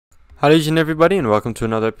Howdy again, everybody, and welcome to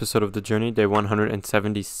another episode of The Journey, day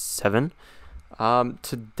 177.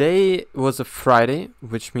 Today was a Friday,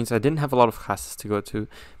 which means I didn't have a lot of classes to go to,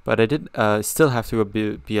 but I did still have to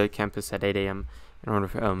go be at campus at 8 a.m. in order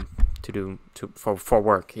for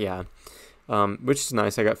work, yeah. Which is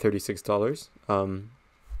nice. I got $36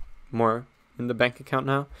 more in the bank account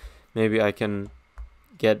now. Maybe I can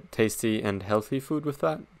get tasty and healthy food with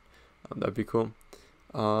that. That'd be cool.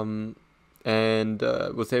 And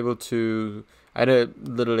was able to. I had a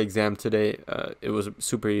little exam today. It was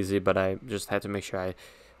super easy, but I just had to make sure I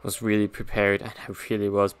was really prepared, and I really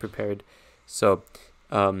was prepared. So,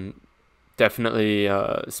 definitely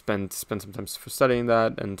spent some time for studying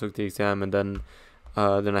that, and took the exam, and then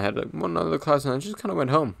I had like one other class, and I just kind of went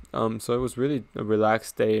home. So it was really a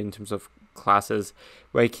relaxed day in terms of classes.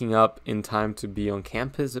 Waking up in time to be on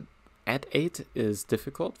campus at 8 is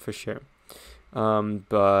difficult for sure.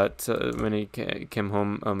 But when I came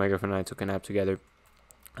home, my girlfriend and I took a nap together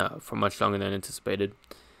for much longer than anticipated.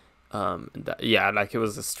 It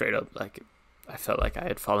was a straight up, like, I felt like I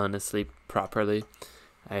had fallen asleep properly.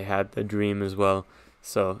 I had the dream as well,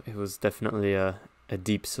 so it was definitely a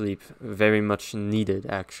deep sleep, very much needed,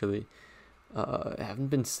 actually. I haven't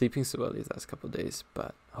been sleeping so well these last couple of days,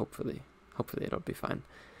 but hopefully it'll be fine.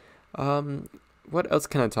 What else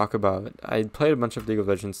can I talk about? I played a bunch of League of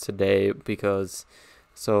Legends today because,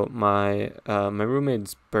 my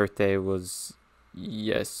roommate's birthday was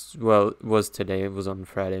today. It was on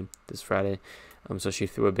this Friday. So she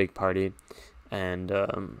threw a big party, and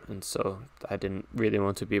so I didn't really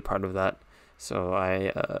want to be a part of that. So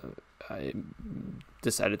I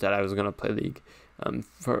decided that I was gonna play League,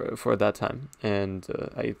 for that time, and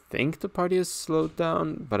I think the party has slowed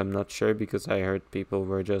down, but I'm not sure because I heard people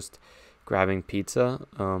were just grabbing pizza,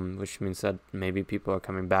 which means that maybe people are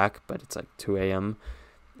coming back, but it's like 2 a.m.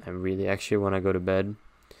 I really actually want to go to bed.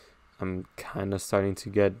 I'm kind of starting to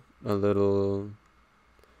get a little...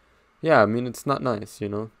 Yeah, I mean, it's not nice, you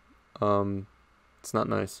know? It's not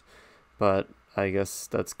nice, but I guess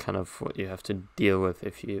that's kind of what you have to deal with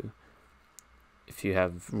if you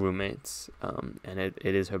have roommates, and it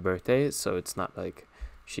is her birthday, so it's not like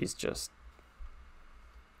she's just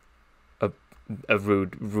a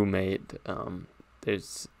rude roommate. It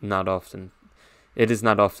is not often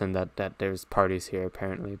that there's parties here,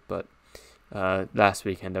 apparently, but last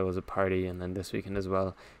weekend there was a party, and then this weekend as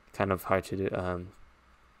well. Kind of hard to do,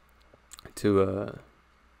 to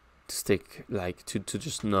stick, like, to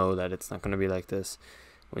just know that it's not going to be like this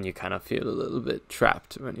when you kind of feel a little bit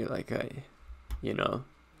trapped, when you're like, I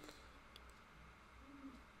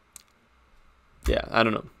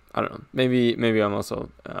don't know. Maybe I'm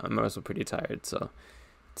also pretty tired, so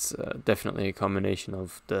it's definitely a combination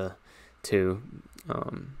of the two.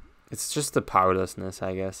 It's just the powerlessness,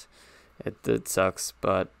 I guess. It sucks,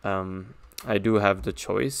 but I do have the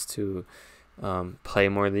choice to play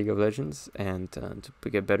more League of Legends and to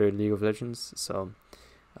get better at League of Legends. So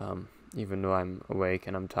even though I'm awake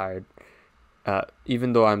and I'm tired, but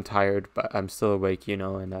I'm still awake,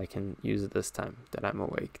 and I can use this time that I'm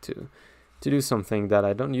awake to do something that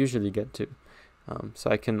I don't usually get to. So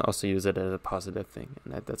I can also use it as a positive thing,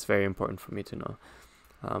 and that's very important for me to know.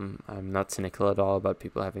 I'm not cynical at all about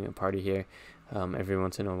people having a party here every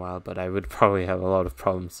once in a while, but I would probably have a lot of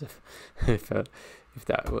problems if that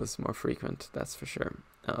was more frequent, that's for sure.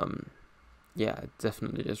 It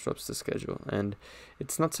definitely disrupts the schedule, and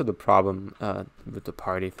it's not so the problem with the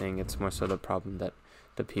party thing, it's more so the problem that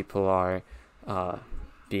the people are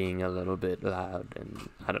being a little bit loud, and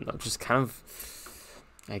I don't know, just kind of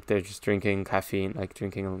like they're just drinking caffeine, like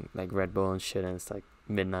drinking like Red Bull and shit, and it's like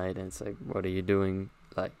midnight, and it's like, what are you doing?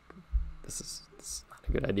 Like, this is not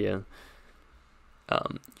a good idea.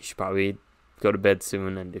 You should probably go to bed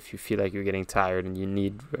soon, and if you feel like you're getting tired and you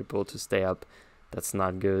need Red Bull to stay up, that's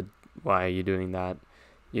not good. Why are you doing that?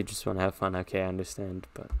 You just want to have fun. Okay, I understand,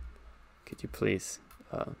 but could you please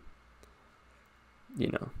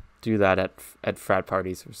do that at frat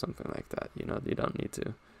parties or something like that? You don't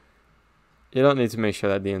need to make sure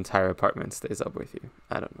that the entire apartment stays up with you.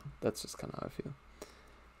 I don't know, that's just kind of how I feel.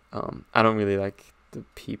 I don't really like the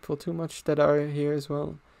people too much that are here as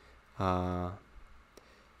well. I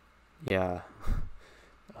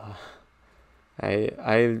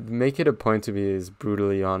make it a point to be as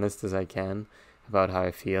brutally honest as I can about how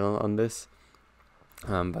I feel on this,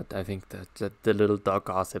 but I think that the little dog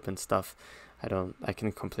gossip and stuff, I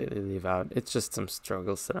can completely leave out. It's just some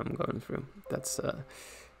struggles that I'm going through. That's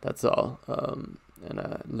all. And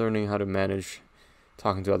learning how to manage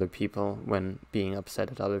talking to other people when being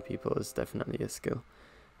upset at other people is definitely a skill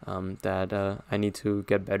that I need to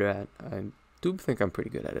get better at. I do think I'm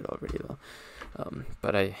pretty good at it already, though.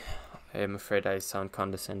 But I I am afraid I sound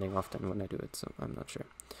condescending often when I do it, so I'm not sure.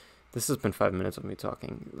 This has been 5 minutes of me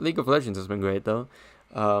talking. League of Legends has been great though.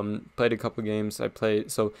 Played a couple games. I played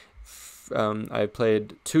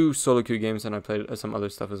 2 solo queue games, and I played some other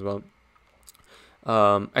stuff as well.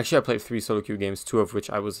 Actually, I played 3 solo queue games, 2 of which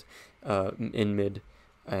I was in mid,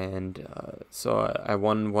 and so I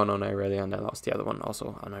won one on Irelia, and I lost the other one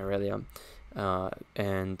also on Irelia.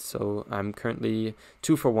 And so I'm currently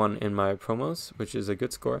 2 for 1 in my promos, which is a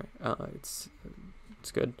good score. It's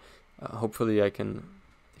good. Hopefully I can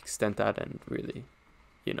extend that and really,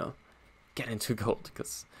 get into gold,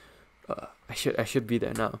 because I should be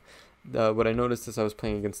there now. What I noticed is I was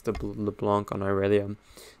playing against the LeBlanc on Irelia.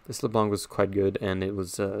 This LeBlanc was quite good, and it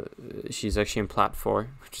was she's actually in plat 4,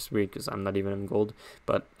 which is weird because I'm not even in gold.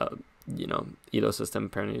 But elo system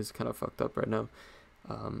apparently is kind of fucked up right now,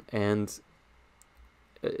 and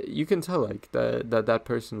you can tell like that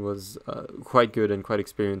person was quite good and quite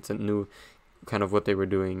experienced and knew kind of what they were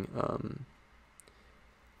doing.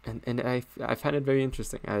 And I find it very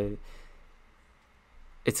interesting.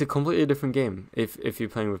 It's a completely different game if you're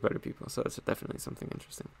playing with better people, so it's definitely something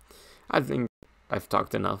interesting. I think I've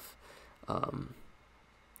talked enough.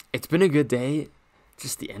 It's been a good day,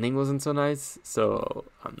 just the ending wasn't so nice, so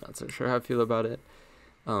I'm not so sure how I feel about it.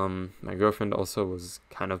 My girlfriend also was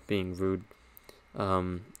kind of being rude,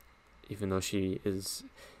 even though she is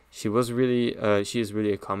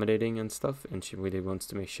really accommodating and stuff, and she really wants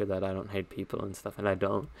to make sure that I don't hate people and stuff, and I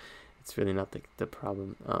don't. It's really not the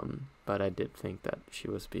problem, but I did think that she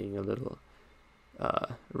was being a little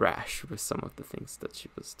rash with some of the things that she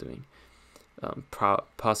was doing,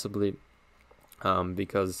 possibly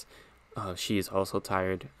because she is also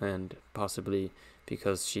tired, and possibly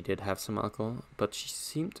because she did have some alcohol, but she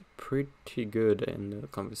seemed pretty good in the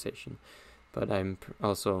conversation. But I'm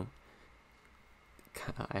also,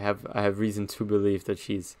 I have reason to believe that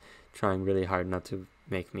she's trying really hard not to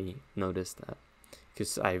make me notice that.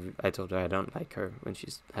 Because I told her I don't like her when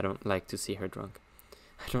I don't like to see her drunk.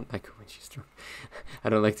 I don't like her when she's drunk. I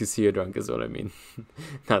don't like to see her drunk is what I mean.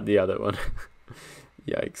 Not the other one.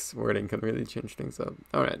 Yikes, wording can really change things up.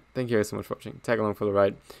 Alright, thank you guys so much for watching. Tag along for the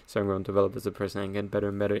ride, so I'm going to develop as a person and get better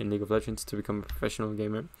and better in League of Legends to become a professional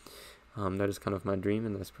gamer. That is kind of my dream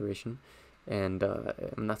and aspiration. And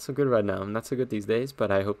I'm not so good right now. I'm not so good these days, but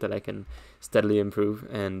I hope that I can steadily improve.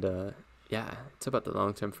 And yeah, it's about the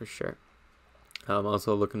long term for sure. I'm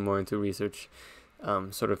also looking more into research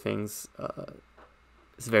sort of things.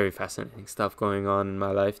 It's very fascinating stuff going on in my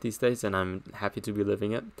life these days, and I'm happy to be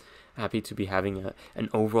living it. Happy to be having an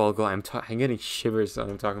overall goal. I'm getting shivers when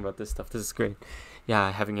I'm talking about this stuff. This is great.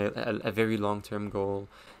 Yeah, having a very long-term goal.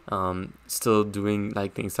 Still doing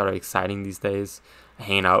like things that are exciting these days.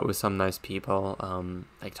 Hanging out with some nice people,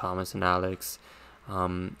 like Thomas and Alex,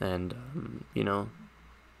 and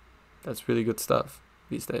that's really good stuff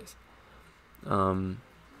these days.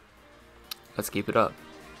 Let's keep it up.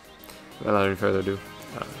 Without any further ado,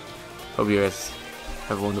 hope you guys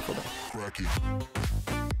have a wonderful day.